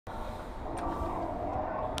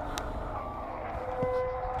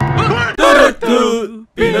to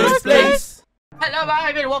PeenoisePlays! Hello mga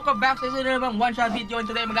kaibigan! Welcome back sa isa na namang one-shot video, and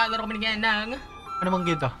today maglalaro kami ngayon ng Ano bang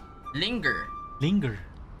game to? Linger.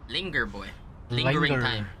 Linger boy. Lingering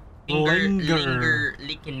time. Linger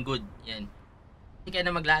licking good. Yan. Hindi kaya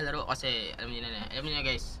na maglalaro kasi alam niyo na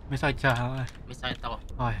guys. May sakit siya. May sakit ako.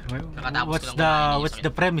 Okay. What's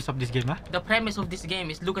the premise of this game, ha? The premise of this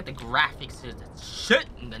game is look at the graphics. Shit!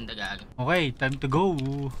 Ang ganda gago. Okay, time to go.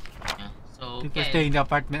 Yeah. So, People stay in the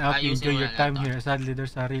apartment help you enjoy your time here. to. Sadly,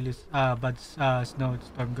 there's a really bad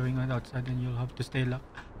snowstorm going on outside and you'll have to stay locked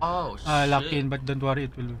shit. in, but don't worry,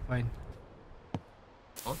 it will be fine.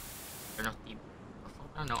 Oh? Turn off TV.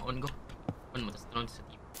 Ano, on go. On mo, tapos turn sa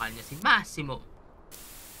TV. Pakal niya si Massimo.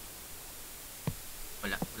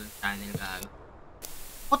 Walang channel gago.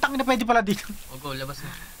 Putang ina, pwede pala dito. O go, labas na.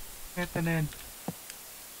 Eto na yan.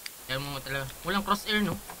 Kaya mo talaga. Walang crosshair,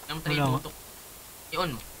 no? Kaya mo talaga itutok.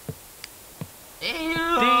 I-on mo.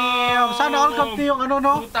 Damn! Sana all come to yung ano,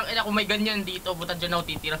 no? Putang ina, kung may ganyan dito, buta dyan ako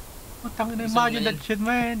titira. Putang ina, imagine that shit,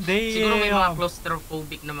 man. Damn! Siguro may mga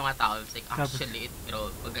claustrophobic na mga tao. It's like, actually, pero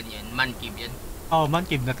pag ganyan, man cave yan. Oh, man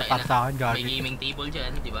cave na tapat sa akin, gagawin. May gaming table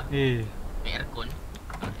dyan, di ba? Eh. May aircon.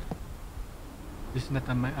 This is not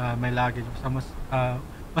my luggage.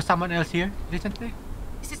 Was someone else here recently?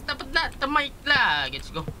 This is dapat na, the mic luggage.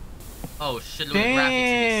 Go. Oh shit, look at the graphics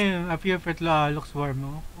in this. Damn! A pure pet looks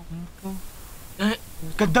warm.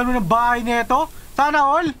 Ganda mo ng bahay nito. Sana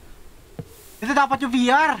all. Ito dapat yung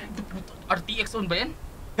VR. RTX on ba yan?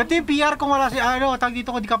 Ganito yung VR kung wala si ano, tag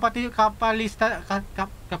dito ko di kapilista,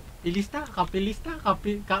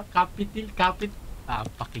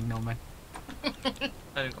 fucking no man.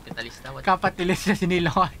 Ano yung kapitalista? Kapitalista sinila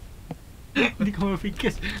ko. Hindi ko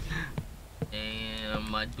mapigkas.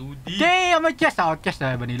 Madudi. Damn, may chest out. Chest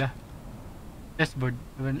na ba nila? Chessboard.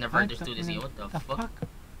 Never understood this. What the fuck?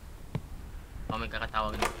 Oh, may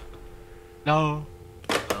kakatawag na. No.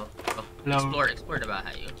 Explore the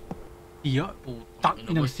bahay. Iya. Putang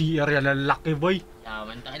inang CR yan, lalaki boy.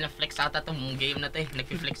 Yaman, tayo na flex ata itong game na to eh.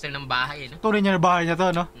 Nagpi-flex na ng bahay, no? Tunay niya na bahay niya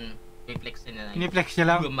to, no? Flex na lang. Piniflex niya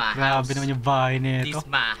lang. Grabe naman yung bahay nito. This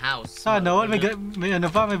my house. Sana all, may ano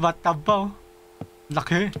pa, may bathtub pa oh.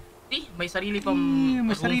 Laki. May sarili pang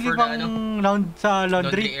may sarili pang sa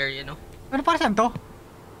laundry area, no? Ano para saan to?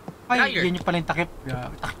 Ay, Dryer. yan yung pala yung takip.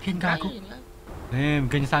 Takip yan, gago.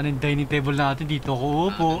 Ganyan sana yung dining table natin. Dito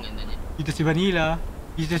ako upo. Dito si Vanilla.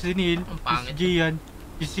 Dito si Neil. Dito si Gian.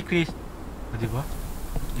 Dito si Chris. O, diba?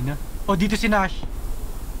 O, dito si Nash.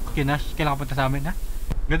 Okay, Nash, kailangan punta sa amin, ha?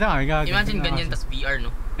 Ganda nga, imagine ganyan, tas VR,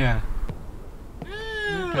 no? Yeah.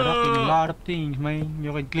 Pero a lot of things, man.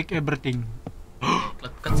 You can click everything.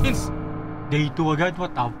 Cutscenes. Day 2 agad,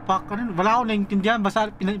 what the fuck? Ano? Wala akong naintindihan,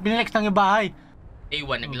 basta pinilex lang yung bahay. Day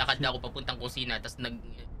 1, naglakad na ako papuntang kusina, tas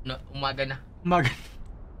umaga na.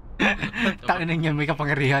 Tangin na niya, may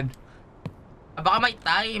kapangyarihan. Baka may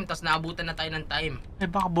time, tas naabutan na tayo ng time.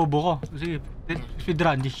 Baka bobo ko. Sige,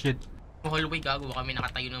 speedrun this shit. Hallway gago, baka may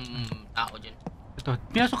nakatayo ng tao dyan. Ito,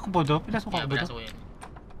 pinasok ko po to? Pinasok ko ba to? Pinasok ko yan.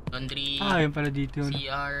 Laundry, yun pala dito yun.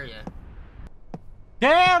 CR, yeah.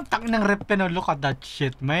 Damn! Tangin ng rep no. Look at that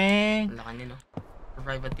shit, man. Wala ka nila.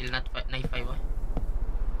 Survive until night 5, ah.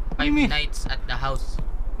 5 nights at the house.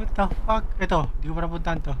 What the fuck? Ito, di ko pa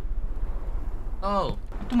napuntahan to. Oh.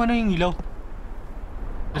 Ito man yung ilaw.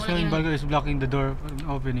 Tapos yung balcony is blocking the door from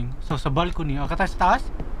opening. So sa balcony, sa taas?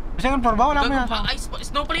 Sa second floor ba? Wala mo yan. Ay,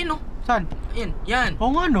 snow pala yun, no? Saan? Ayan, yan. Oo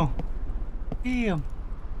nga, no? Damn.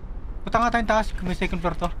 Punta nga tayong taas kung may second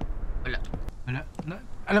floor to. Wala.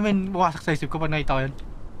 Alam mo yun, bumasak sa isip ko pag nakita ko yun.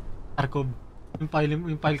 Tarkob. Yung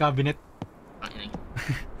file cabinet.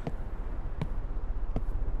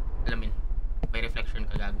 Alam mo yun. May reflection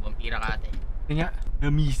ka gago. Vampira ka ate. Hindi nga.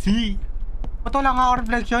 Namisi. Ba't wala nga ako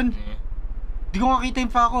reflection? Hindi ko makita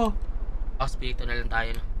yung pa ako. Spirito na lang tayo,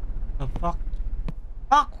 no? The fuck?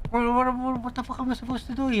 Fuck! What the fuck am I supposed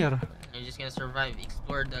to do here? You're just gonna survive.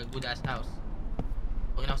 Explore the good ass house.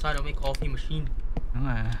 Huwag na sana may coffee machine. Ano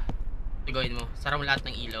nga? Gawin mo. Sara mo lahat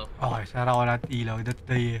ng ilaw. Okay, sara ko lahat ilaw. That's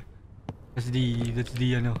the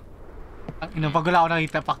ano. Pag wala ako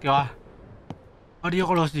nakita, fuck you ah. How do you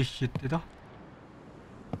close this shit? Ito?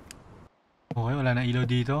 Okay, wala na ilaw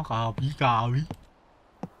dito. Kawi.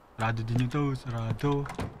 Sarado din yung to. Sarado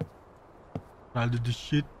this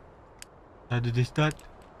shit. Sarado this that.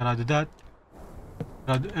 Sarado that.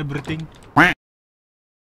 Sarado everything.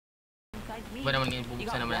 Ba naman ngayon,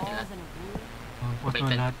 bubuksan naman natin lahat.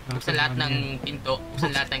 Buksan lahat ng pinto.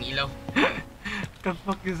 Buksan lahat ng ilaw. What the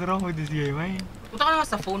fuck is wrong with this guy, man? Punta ka naman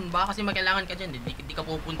sa phone ba? Kasi magkailangan ka dyan. Di ka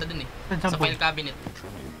pupunta dun eh. Sa file cabinet.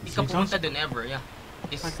 Di ka pupunta dun ever, yeah.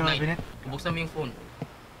 This night. Buksan mo yung phone.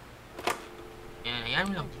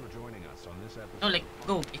 Yan mo lang. No, like,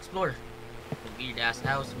 go, explore. Weird ass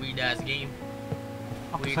house, weird ass game.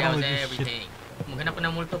 Weird Sarap house with this everything. Maghanap pa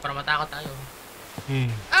ng multo para matakot tayo. Eh.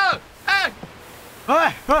 Oh! Ah!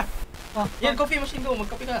 Ay! Ay! Yan, coffee machine go,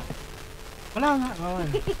 magkape ka. Wala nga.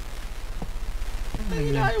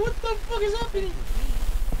 Ay, what the fuck is happening?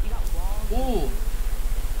 Oo.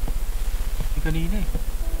 Yung kanina eh.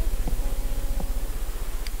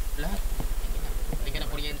 Lahat. Balik ka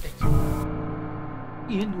ng kuryente.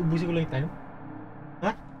 Iyan, ubusin ko lang yung time.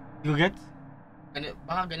 Ha? You get?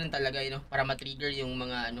 Baka ganun talaga, para ma-trigger yung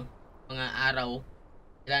mga, mga araw.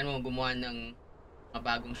 Kailangan mo gumawa ng mga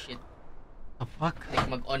bagong shit. The fuck?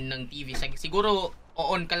 Like mag-on ng TV. Siguro,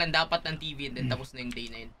 o-on ka lang dapat ng TV and then tapos na yung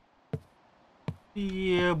day na yun.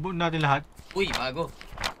 I-boot natin lahat. Uy, bago.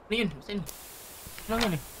 Ano yun? Saan? Ano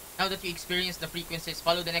yan eh? Now that you experience the frequencies,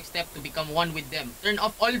 follow the next step to become one with them. Turn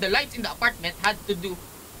off all the lights in the apartment. Head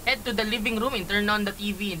to the living room and turn on the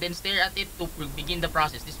TV and then stare at it to begin the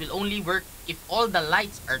process. This will only work if all the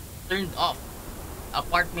lights are turned off. The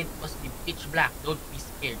apartment must be pitch black. Don't be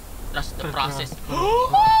scared. Trust the process.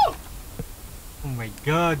 Oh my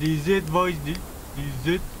god, is it boys?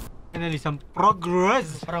 Is it? Finally, some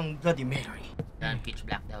progress! Parang Bloody Mary. Yan, pitch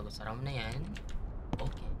black daw. Sara mo na yan.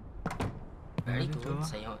 Okay. Very good.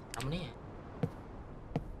 Sa'yo. Sara mo na yan.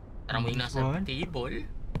 Sara mo yung nasa table.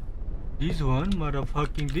 This one,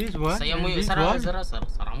 motherfucking this one. Saya mo yun. Sara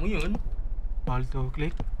mo yun. Alto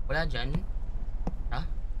click. Wala dyan. Ha?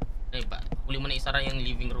 Ano ba? Huli mo na isara yung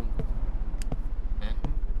living room. Yan.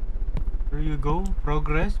 There you go.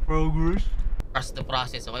 Progress. Trust the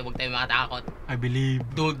process, okay? Huwag tayo makatakot. I believe.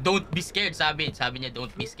 Don't be scared, sabi niya,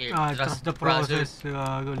 don't be scared. Trust the process.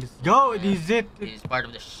 Let's go. Yeah. This is it. This is part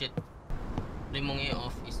of the shit. Ano yung mga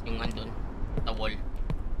i-off is yung andun. The wall.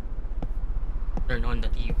 Turn on the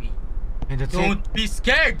TV. And that's Don't be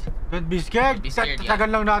scared! Don't be scared. Don't be scared,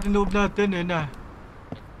 Tatagan lang natin loob natin. Yan na.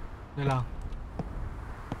 Yan lang.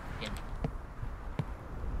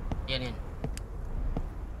 Yan.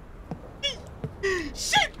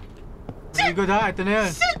 Shit! Very good ha. Ito na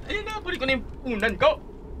yan. Shit! Ayun na, kunin ko na yung punan ko.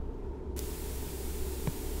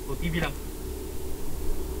 O, TV lang.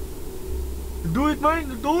 Do it, man.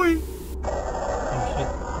 Do it. Oh, shit.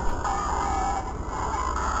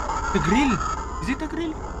 The grill. Is it the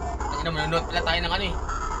grill? Kasi naman, nanonood pala tayo ng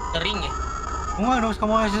The Ring eh. Oo nga, no?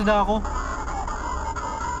 Kamuha sa dako.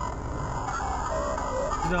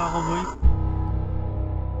 Sa dako, boy.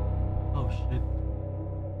 Oh, shit.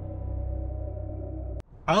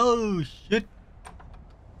 Oh, shit.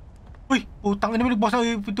 Uy, putang ina, nagbukas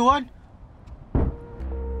ang pintuan.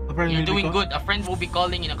 You're doing good. A friend will be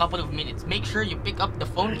calling in a couple of minutes. Make sure you pick up the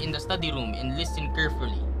phone in the study room and listen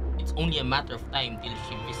carefully. It's only a matter of time till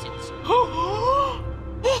she visits. Oh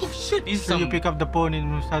shit! So you pick up the phone in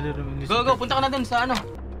the study room and listen. Go, punta ka na dun sa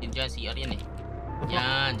Diyan, CR yan eh.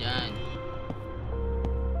 Yan.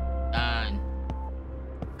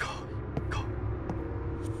 Go.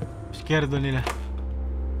 Scared doon nila.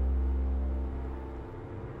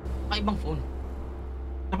 Ibang phone.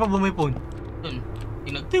 Saan pa ba may phone? Dun.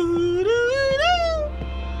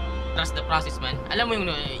 Trust the process, man. Alam mo yung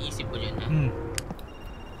naisip ko dyan, ha?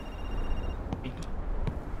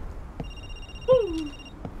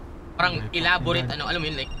 Parang elaborate, alam mo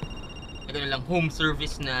yun, like lang, home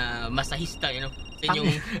service na masahista, Sa yung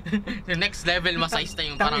next level masahista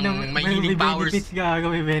yung parang may healing powers. May benefits gaga,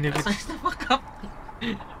 may benefits. Masahista fuck up.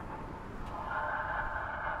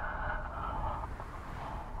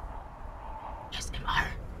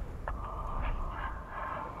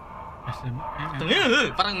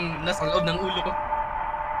 Parang nasa loob ng ulo ko.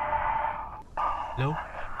 Hello?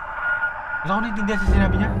 Wala ko naintindihan sa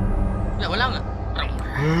sinabi niya. Wala nga.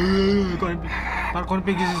 Parang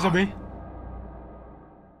config yung sasabi.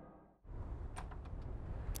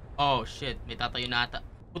 Oh shit, may tatayo na ata.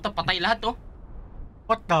 Puta, patay lahat oh.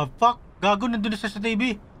 What the fuck? Gago, nandun na siya sa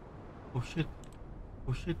TV. Oh shit.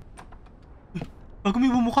 Uy, gago,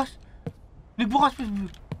 may bumukas. Nagbukas.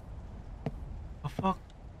 Oh fuck.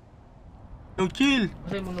 Yo, chill.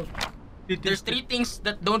 There's 3 things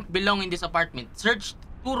that don't belong in this apartment. Search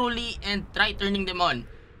thoroughly and try turning them on.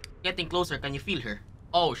 Getting closer, can you feel her?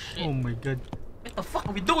 Oh shit. Oh my god. What the fuck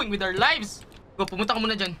are we doing with our lives? Go, pumunta ka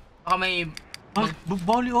muna dyan. Baka may...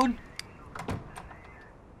 Bali on.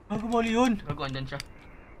 Bali on. Gago, andyan siya.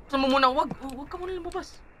 Saan mo muna? Wag ka muna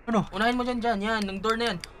lumabas. Ano? Unahin mo dyan, yan, ng door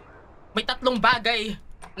na yan. May 3 bagay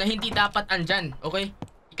na hindi dapat andyan, okay?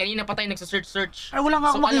 Kanina pa tayo nagsa-search. Ay, wala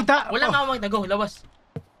nga akong makita. Wala nga akong makita. Go, labas.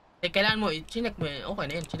 Kailangan mo, chinek mo. Okay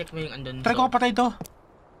na yan. Chinek mo yung andun. Try ko patay to.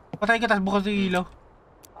 Patay ka, tapos bukas yung ilaw.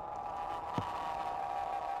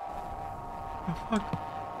 Oh, fuck.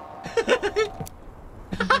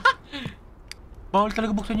 Bawal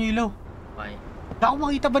talaga buksan yung ilaw. Okay. Wala akong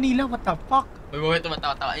makita Vanilla, what the fuck? May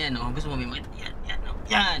tumatawa-tawa. Ayan, oh. Gusto mo may makita?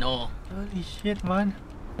 Yan, oh. Holy shit, man.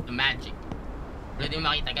 The magic. Wala din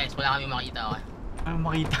makita, guys. Wala kami makita, okay? Ano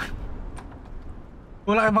makita?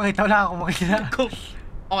 Wala kang makita, wala akong makita.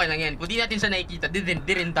 Okay lang yan. Kung di natin siya nakikita, di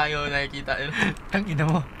rin tayo nakikita. Tang ina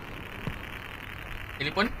mo.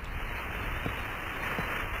 Telepon?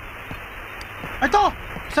 Ito!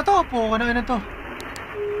 Isa to! Po, ano to?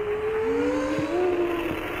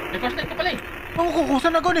 May flashlight ka pala eh. Ako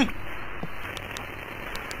kukusan ako eh.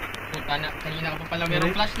 Puta na, kanina ka pa pala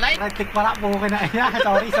mayroong flashlight. Right click pala po ka na.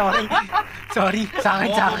 Sorry. Sorry, sa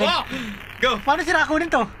akin. Go! Paano sila kunin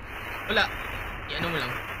to? Wala. I-ano mo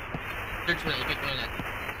lang. Search mo lang, i-click mo lang lahat.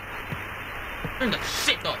 Turn that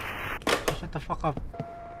shit off! Shut the fuck up.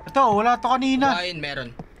 Ito, wala to kanina. Ayun, meron.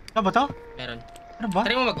 Ano ba to? Meron. Ano ba?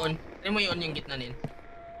 Try mo mag-on. Try mo i-on yung gitna nil.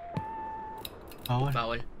 Bawal.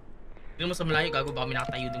 Bawal. Hindi mo sa malayo, gago, baka may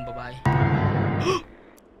nakatayo ding babae.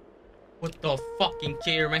 What the fucking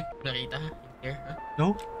chair, man? Nakita ha? Yung chair, ha? No?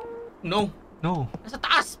 No. Nasa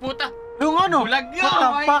taas, puta! Yung ano? Bulag yun! What the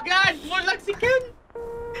Oh my fuck? God! Bulag si Ken!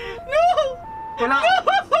 No! Wala.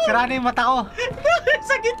 Sira na yung mata ko.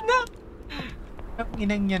 Sa gitna! Ang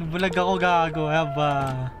inang yan. Bulag ako gago.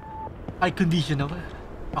 Haba. Eye condition ako.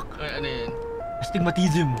 Fuck. Ano yun?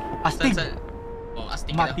 Astigmatism. Oh, astig ka daw.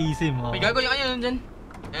 Astigmatism. Oh. May gagawin ka dyan.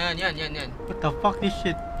 Yan. What the fuck this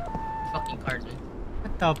shit? Fucking cards, man.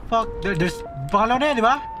 What the fuck? There's pangalaw na yan, di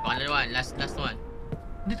ba? Pangalawa, last one.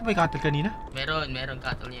 Dito ba yung cattle kanina? Meron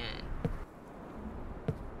cattle niyan.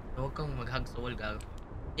 Huwag kang mag-hug sa wall, gago.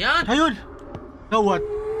 Yan! Ayun! Now what?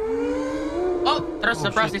 Oh! Trust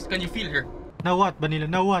the Oh, process, can you feel her? Now what, Vanilla?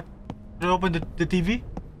 Now what? Should I open the TV?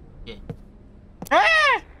 Yeah.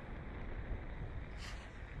 Eh!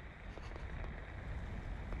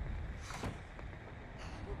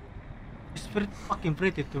 It's fucking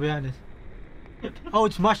pretty, to be honest. Oh,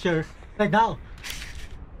 it's Musher. Right now.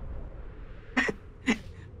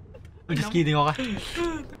 I'm just kidding, okay?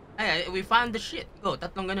 Ay, we found the shit. Go,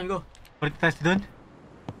 tatlong ganun, go. Balik tayo sa doon?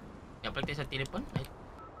 Yeah, balik tayo sa telepon. Ay,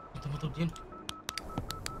 ito yun.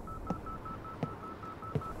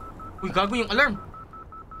 Uy, gago yung alarm.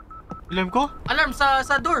 Alam ko? Alarm sa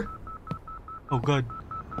door. Oh god.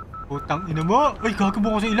 Putang ina mo. Ay, gago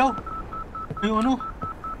mo ko sa ilaw. Ay, ano?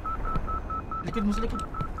 Likod mo sa likod.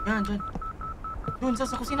 Yan, dyan. Doon, sa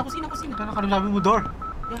kusina. Ito na sabi mo door.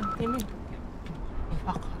 Yan, tayo mo yun.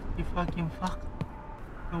 Fuck. You fucking fuck.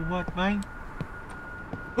 So what, man?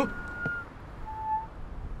 Oh!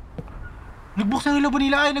 Nagbukas ng ilaw ba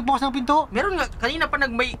nila? Ay, nagbukas ng pinto. Meron nga, kanina pa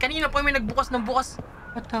may nagbukas ng bukas.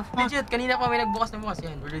 What the fuck? Legit, kanina pa may nagbukas ng bukas.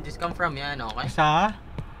 Yan, where did this come from? Yan, okay. Isa?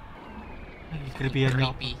 Ay, creepy yan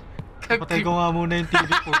ako. Creepy. Patay ko nga muna yung TV.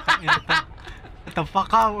 Putang ina to. What the fuck,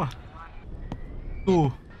 how?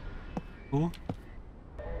 Two.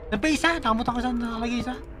 Napa isa? Nakamutan ko saan nakalagay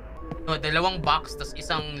isa? No, dalawang box, tas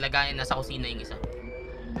isang lagayan nasa kusina yung isa.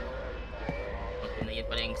 Okay, na yan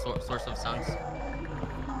pala yung source of sounds.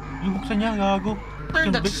 Yung buksan niya, gago.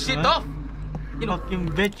 Turn that shit off! You know,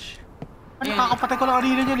 Fucking bitch. Ay, Yeah, nakakapatay ko lang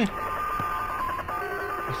kanina dyan eh.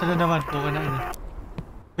 Basta na naman, okay na yun eh.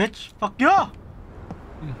 Bitch, fuck you!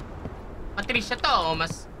 Patricia to, o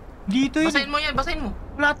mas... Dito yun. Basahin mo yan, basahin mo.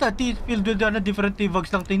 Wala ta, filled with different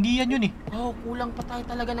T-Vugs lang to. Hindi yan yun eh. Oh, kulang pa tayo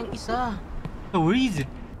talaga ng isa. So where is it?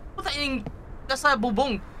 Puta yung nasa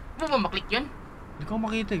bubong. Di mo ba maklik yun? Hindi ko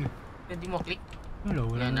makita eh. Hindi mo click? Wala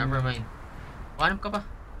Yeah, na. never mind. Hanap ka pa.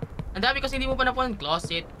 Ang dami kasi hindi mo pa napunan.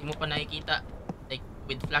 Closet, hindi mo pa nakikita. Like,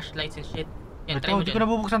 with flashlights and shit. Yan, try mo Hindi ko dyan.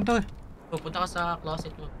 nabubuksan to eh. Pupunta ka sa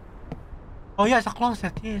closet mo. Oh yeah, sa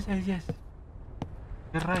closet. Yes.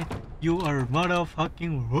 You're right. You are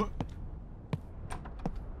motherfucking...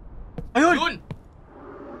 Ayun! Yun!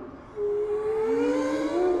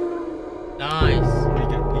 Nice! Oh my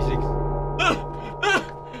god, P6.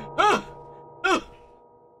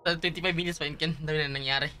 25 minutes pa yun, Ken. Ang dami na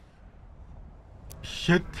nangyari.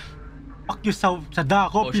 Shit. Fuck you sa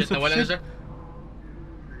dako, Oh piece shit, of nawala na shit. siya.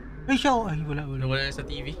 Ay siya, ay wala. Nawala na sa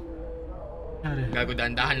TV. Nari. Gago,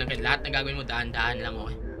 dahan-dahan lang, Ken. Lahat ng gagawin mo, dahan-dahan lang,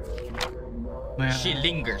 okay? She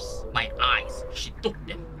lingers. My eyes. She took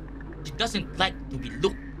them. She doesn't like to be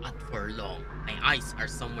looked at for long. My eyes are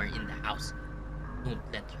somewhere in the house. Don't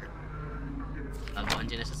let her. Gago,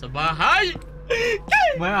 andyan na siya sa bahay!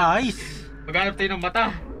 My eyes. Maghanap tayo ng mata.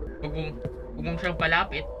 Huwag mong siyang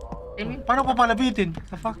palapit. Paano ko palapitin?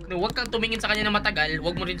 The fuck? No, huwag kang tumingin sa kanya na matagal.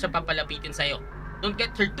 Huwag mo rin siya papalapitin sa'yo. Don't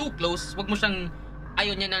get her too close. Huwag mo siyang...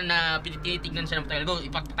 Ayaw niya na tinitignan siya ng matagal. Go,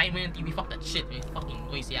 ipagpatay mo yung TV. Fuck that shit, man. Fucking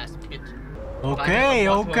noisy ass bitch. Okay.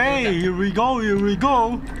 Here we go.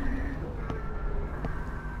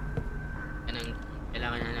 Yan ang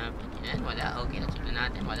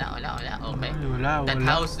Wala. That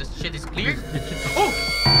house, the shit is cleared. Oh!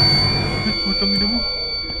 Putang ina mo.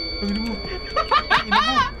 Putang ina mo. Putang ina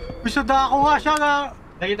mo. Bisa dako nga siya nga.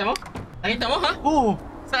 Nakita mo? Nakita mo, ha? Oo.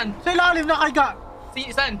 Saan? Sa ilalim nakaiga.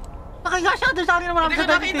 Saan? Nakaiga siya. Doon sa akin naman. Hindi ko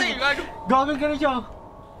nakita eh. Gagal ka na siya.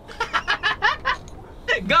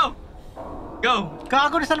 Go! Go!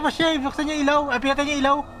 Gago na sa labas siya. Buksan niya ilaw. Ay, pinatay niya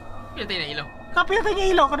ilaw. Pinatay na ilaw. Pinatay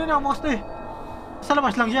niya ilaw. Kanina ang mouse to eh. Sa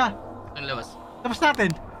labas lang siya. Ang labas. Labas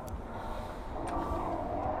natin.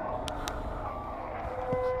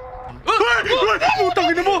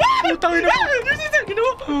 Putang ina mo! Putang ina mo!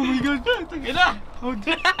 Oh my god! Putang ina! Ang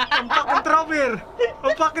fucking trapper!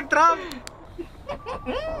 Ang fucking trap!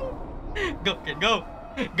 Go, Ken, go!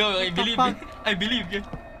 Go, I believe. I believe, Ken.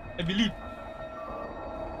 I believe.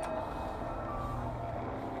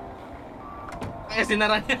 Ay,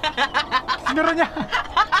 sinara niya. Sinara niya!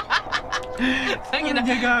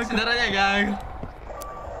 Sinara niya, gago.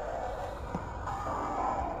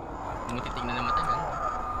 Hindi mo titignan na matagal.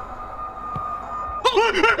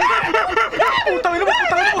 Putang ina mo! Putang ina mo!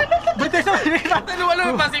 Balik tayo sa kanila! Wala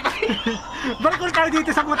mo pasipay! Balik ulit tayo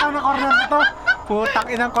dito sa putang na corner na to! Putang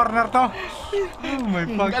inang corner to! Oh my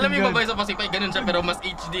fucking god! Alam mo yung babae sa pasipay, ganun siya pero mas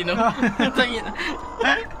HD, no? Tangin.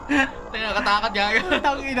 Nakakatakot, gago.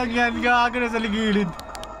 Putang inang yan! Gago na sa ligilid!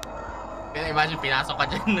 Kaya imagine, pinasok ka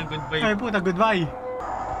dyan ng goodbye. Ay puta, goodbye!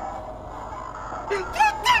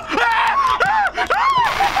 Putang na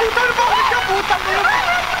bakit ka! Putang na yun!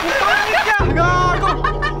 Putang na niya! Gago!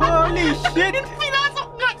 Holy shit! Pinasok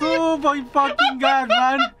nga! Oh my fucking god,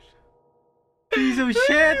 man! Piece of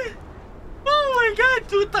shit! Oh my god!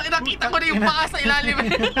 Tutang, nakita ko na yung paa sa ilalim.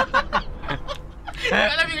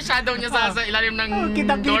 Alam yung shadow niya sa ilalim ng door.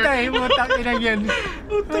 Kitang-kita eh, putang ina yan.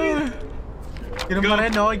 Ganun pa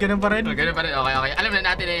rin, okay? Ganun pa rin. Ganun pa rin, okay. Alam na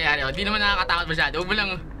natin na nangyayari. Di naman nakakatakot masyado. Huwag mo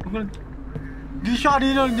lang. Di siya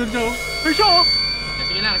kanina lang dyan siya. Ay siya oh!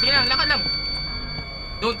 Sige lang, lakad lang.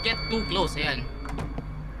 Don't get too close, ayan.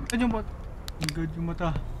 Saan yung mata? Oh my god, yung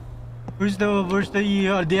mata. Where's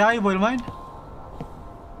the eyeball, man?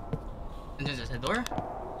 Andyan siya sa door?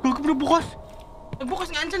 Gagawin na bukas! Nagbukas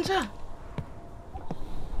nga, andyan siya.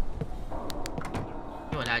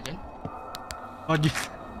 Wala dyan. Oh, jeez.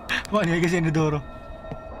 Mani, kasi inodoro.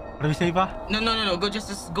 Marami safe pa? No. Go,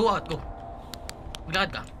 just go out, go.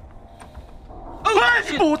 Maglakad ka. Oh,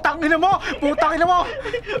 shit! Putang ina mo! Putang ina mo!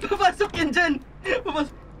 Papasok yan dyan!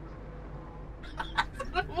 Papasok.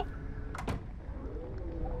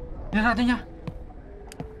 Yan natin niya.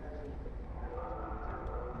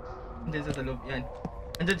 Andyan sa loob, yan.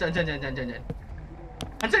 Andyan.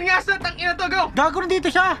 Andyan nga sa tangina to, go! Gago na dito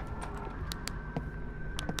siya!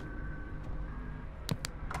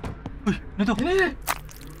 Uy, ano to? Yan.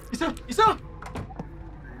 Isa!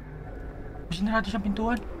 Kasi na natin siyang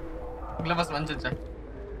pintuan. Paglabas mo, andyan siya.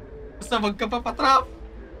 Basta wag ka papatrap!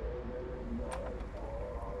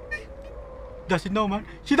 Doesn't know, man.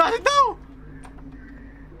 She doesn't know!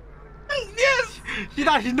 Yes! She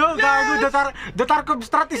doesn't know! Gago, the Tarkov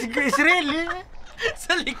strat is real!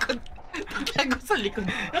 Sa likod. Itago sa likod.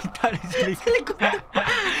 Sa likod.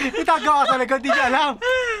 Itago ka sa likod, di niya alam.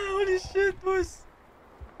 Holy shit, boss.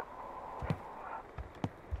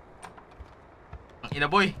 Ang ina,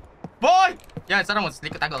 boy. Boy! Yan, sarang mo.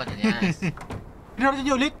 Likod, tago ka dyan. Yes. Pinarating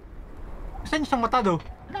niyo ulit? Saan yung isang mata do?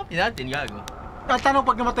 Hanapin natin, gago. Tatanong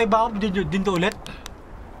pag namatay ba ako, din to ulit?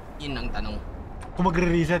 Yun ang tanong. Kung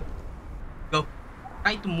magre-reset. Go.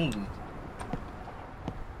 Try to move.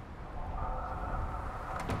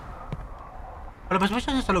 Palabas mo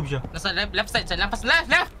siya sa loob siya? Nasa left side, sa left!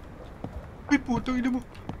 Ay, putang ina mo.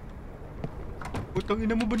 Putang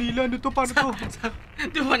ina mo, Vanilla. Ano to? Paano to?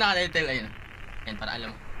 Di ba nakalitil? Ayun. Yan, para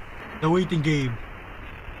alam. The waiting game.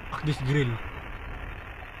 Fuck this grill.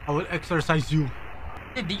 I will exercise you.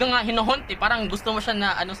 Di ka nga hinuhunt eh. Parang gusto mo siya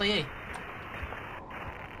na ano sa'yo eh.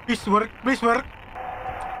 Please work.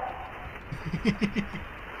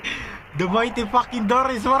 The mighty fucking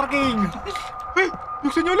door is working. Hey,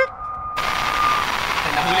 buksan niyo ulit. Ay,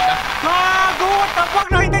 nahuli ka. Gago! What the fuck?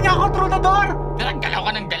 Nakita niya ako through the door! Galaw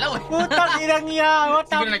ka ng galaw eh. Putang inang niya! What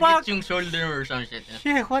the Siguro fuck? nag-hit yung shoulder or some shit.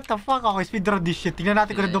 Shit, what the fuck? Okay, speedrun this shit. Tingnan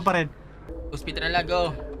natin kung nandun pa rin. Hospital na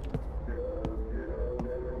go.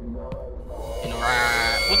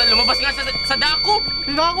 Puta, lumabas nga siya sa dako!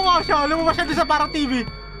 Tingnan ko nga siya. Lumabas siya doon sa parang TV.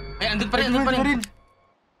 Ay, andun pa rin.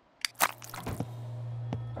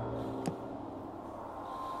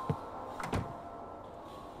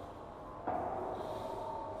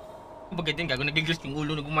 Bagay din, gago, nagiglis yung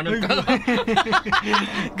ulo na gumanon ka.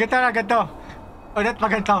 Ganto. Ulit pa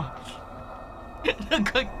ganto.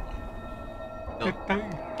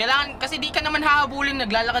 Kailangan, kasi di ka naman hahabulin,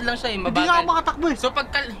 naglalakad lang siya eh, Hindi nga ako makatakbo eh. So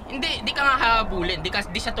pagka, hindi ka nga hahabulin, di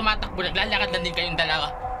siya tumatakbo, naglalakad lang din kayong dalawa.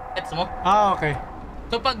 Gets mo? Ah, okay.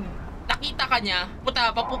 So pag nakita ka niya,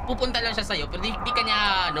 pupunta lang siya sa'yo, pero di ka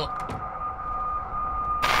niya, ano.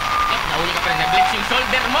 Nahuli ka pa rin, nag-flex yung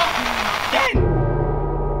shoulder mo! Yan!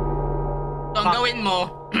 So ang gawin mo,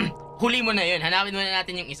 huli mo na yun, hanapin mo na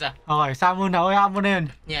natin yung isa. Okay, saan mo na, uyaan mo na yun.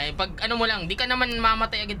 Yeah, pag ano mo lang, di ka naman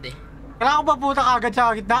mamatay agad eh. Kailangan ko pa puta kagad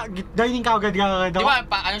sa gitna, dining kagad kagad ako. Di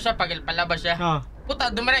ba, ano siya, palabas siya.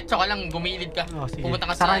 Puta, dumiretso ka lang, gumilid ka. Sige. Pumunta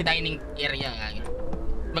ka sa dining area.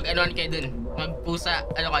 Mag-anoan kayo dun, magpusa,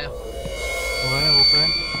 ano kayo. Okay.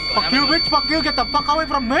 Fuck you bitch, fuck you, get the fuck away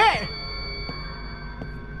from me!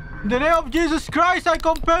 In the name of Jesus Christ, I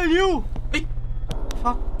compel you! Ay!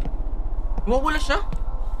 Fuck. Wawala siya?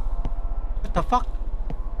 What the fuck?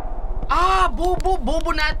 Ah,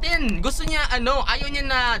 bobo natin. Gusto niya, ayaw niya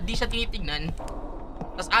na di siya tinitignan.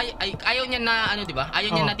 Tapos ayaw niya na, di ba?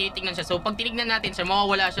 Ayaw niya na tinitignan siya. So, pag tinignan natin siya,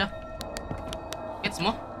 mawawala siya. Gets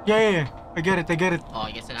mo? Yeah. I get it. Oh,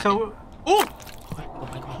 gets na natin. So,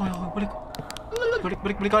 balik. Balik.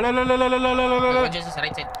 Gagawin siya sa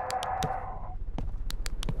right side.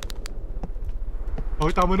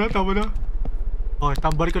 Okay, tama na. Okay,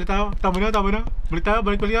 balik ulit tayo. Tama na. Balik tayo.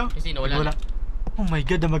 Kasi nawala. Oh my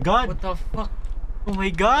god, What the fuck? Oh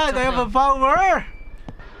my god, I have a power!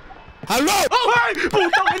 Hello! Ay!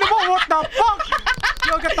 Putang ina mo, what the fuck?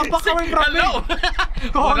 You got the fuck away from me!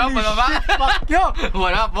 Holy shit, fuck you!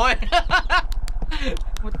 What up, boy?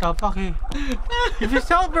 What the fuck eh? Give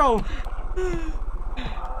yourself, bro!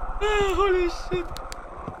 Holy shit!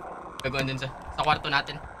 Gagawin din sa kwarto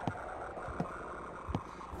natin.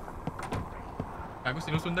 Gago,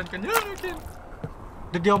 sinusundan ka niya.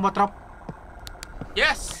 Hindi ako matrap.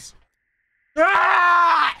 Yes!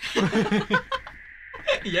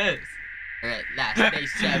 Yes! Alright, last day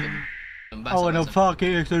 7. I wanna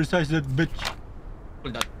fucking exercise that bitch.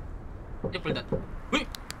 Pull that. Pull that. Uy!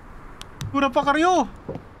 Pura pa karyo!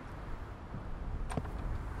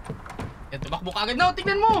 Yan, tumakbo ka agad na.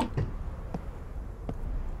 Tignan mo!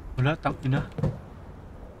 Wala, tangina.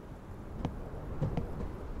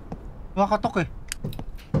 Makatok eh.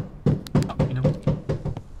 Tangina mo.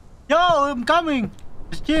 Yo, I'm coming!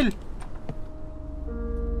 Just chill.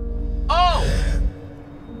 Oh!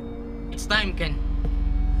 It's time, Ken.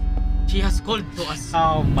 She has called to us.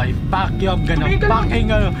 Oh my fuck you, I'm gonna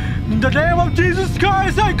fucking in the name of Jesus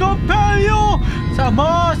Christ, I compel you!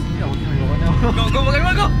 Samos!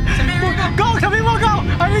 Go! Sabi mo, go!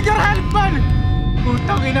 I need your help, man!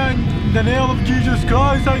 Putang ina, in the name of Jesus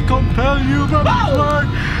Christ, I compel you from this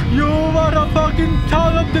world! You motherfucking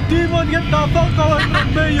son of the demon, get the fuck away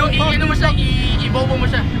from me, you fucking mo siya, ibobo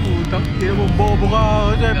mo siya. Putang ina mo, bobo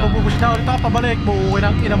ka. Kasi pupupush na ulit ako, pabalik. Buuwi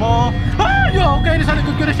ng ina mo. Ah, okay, nasa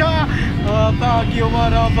likod ko na siya. Fuck you,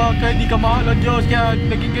 motherfucker. Hindi ka mahal ang Diyos, kaya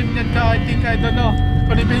naging ganyan ka. I think, I don't know.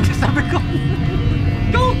 Kung ano yung sasabi ko.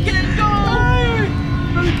 Go, Ken, go!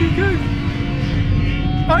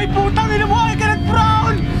 Ay, putang ina mo, I cannot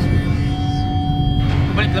brown!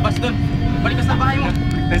 Balik, labas dun. Balik ka sa bahay mo.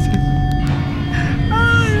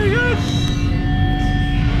 Ay, God!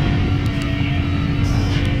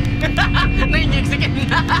 Nainig si Ken.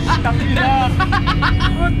 Tangina!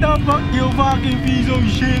 What the fuck, you fucking piece of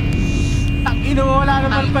shit! Tangina mo, wala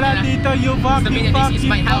naman pala dito, you fucking this is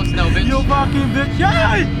my house now, bitch. You fucking bitch!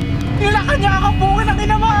 Yay! Nilakan niya ako, bukin ang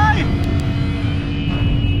ina mo, ay!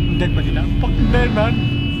 Dead ba nila? Fucking dead, man!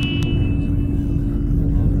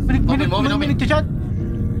 Minute to shot!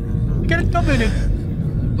 You cannot come in it!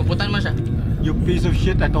 Kuputan mo siya. You piece of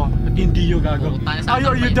shit, ito. At hindi yung gago. Are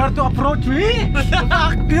you dare to approach me?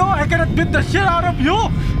 Fuck you! I cannot beat the shit out of you!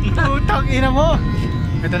 Putang ina mo!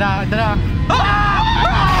 Ito na!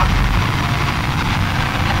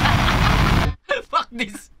 Fuck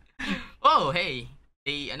this! Oh, hey!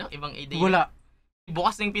 Ibang day. Wala.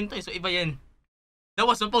 Bukas na yung pinto so iba yan. That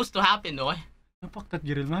was supposed to happen, okay? Fuck that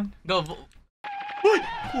girl, man. Go! Uy!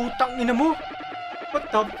 Putang ina mo!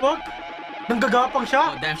 What the fuck? Nanggagapang siya!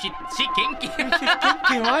 Oh, damn, she kinky! She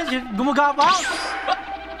kinky, man! Gumagapang!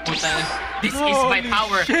 Puta, this is my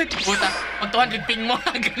power! Shit. Puta, pag 200 ping mo,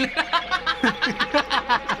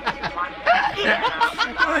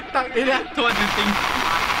 Putang ina! 200 ping.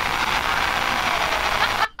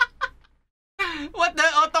 What the?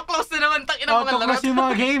 Auto-close na naman, tang ina mga laro. Auto-close yung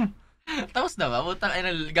mga game! Tapos na ba? Putang ina,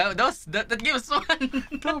 that game was fun!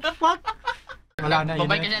 The fuck? Wala na yun.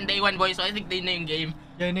 Babay ka siya day 1, boy, so I think they na yung game.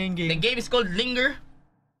 Yan na yung game. The game is called Linger.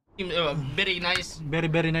 Very nice.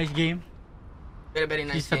 Very nice game. Very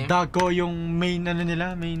nice Isa game. Dago yung main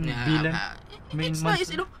nila, main villain. Main It's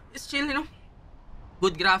monster. nice, it's chill,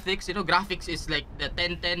 good graphics, you know, graphics is like the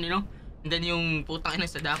 10-10, you know, and then yung putang ina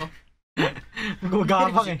sa dako.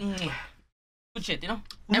 Gumagabang eh. Good shit, you know,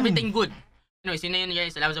 everything good. Anyways, yun na yun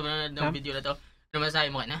guys, salamat sa panonood ng video na to. Ano masasabi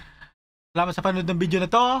mo na? Salamat sa panonood ng video na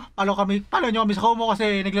to. Follow nyo kami sa Kumu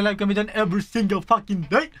kasi nagla-live kami doon every single fucking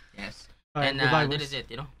day. Yes. Alright, And goodbye, that boys. is it,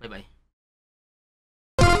 you know, bye bye.